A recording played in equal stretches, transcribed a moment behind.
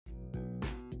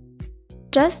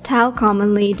Just how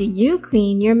commonly do you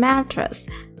clean your mattress?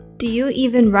 Do you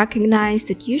even recognize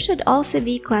that you should also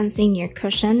be cleansing your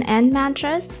cushion and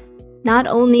mattress? Not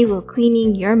only will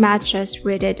cleaning your mattress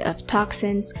rid it of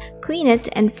toxins, clean it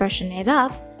and freshen it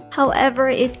up, however,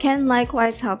 it can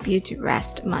likewise help you to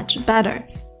rest much better.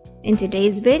 In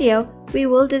today's video, we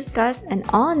will discuss an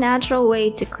all-natural way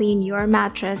to clean your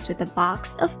mattress with a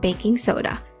box of baking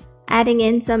soda. Adding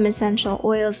in some essential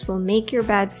oils will make your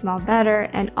bed smell better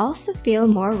and also feel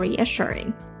more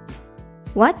reassuring.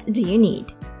 What do you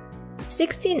need?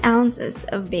 16 ounces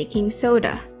of baking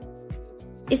soda,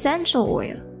 essential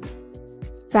oil,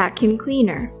 vacuum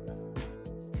cleaner.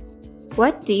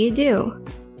 What do you do?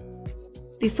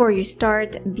 Before you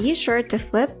start, be sure to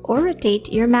flip or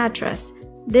rotate your mattress.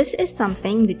 This is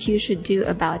something that you should do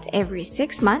about every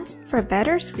 6 months for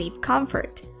better sleep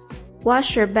comfort.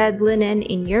 Wash your bed linen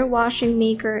in your washing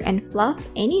maker and fluff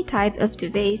any type of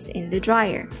duvets in the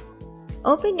dryer.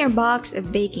 Open your box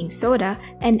of baking soda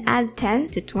and add 10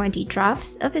 to 20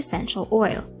 drops of essential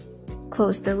oil.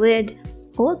 Close the lid,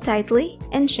 hold tightly,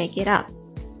 and shake it up.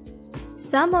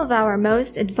 Some of our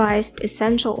most advised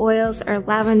essential oils are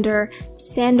lavender,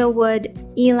 sandalwood,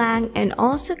 ylang, and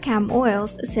also cam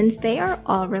oils since they are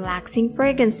all relaxing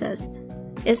fragrances.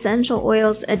 Essential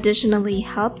oils additionally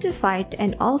help to fight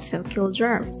and also kill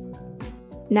germs.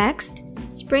 Next,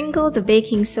 sprinkle the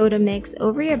baking soda mix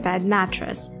over your bed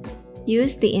mattress.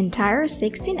 Use the entire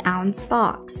 16-ounce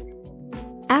box.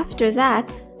 After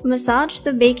that, massage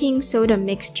the baking soda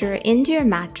mixture into your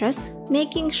mattress,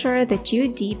 making sure that you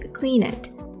deep clean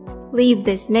it. Leave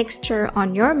this mixture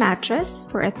on your mattress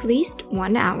for at least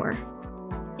 1 hour.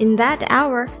 In that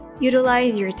hour,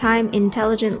 utilize your time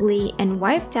intelligently and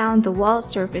wipe down the wall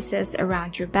surfaces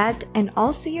around your bed and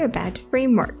also your bed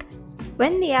framework.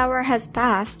 When the hour has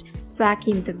passed,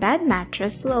 vacuum the bed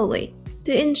mattress slowly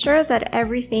to ensure that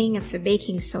everything of the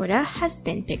baking soda has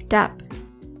been picked up.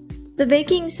 The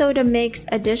baking soda mix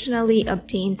additionally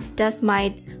obtains dust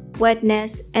mites,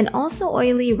 wetness, and also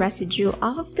oily residue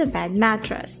off of the bed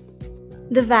mattress.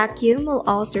 The vacuum will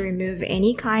also remove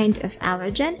any kind of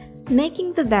allergen,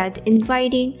 making the bed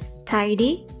inviting,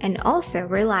 tidy, and also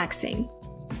relaxing.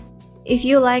 If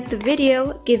you like the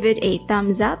video, give it a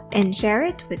thumbs up and share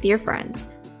it with your friends.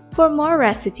 For more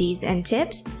recipes and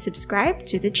tips, subscribe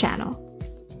to the channel.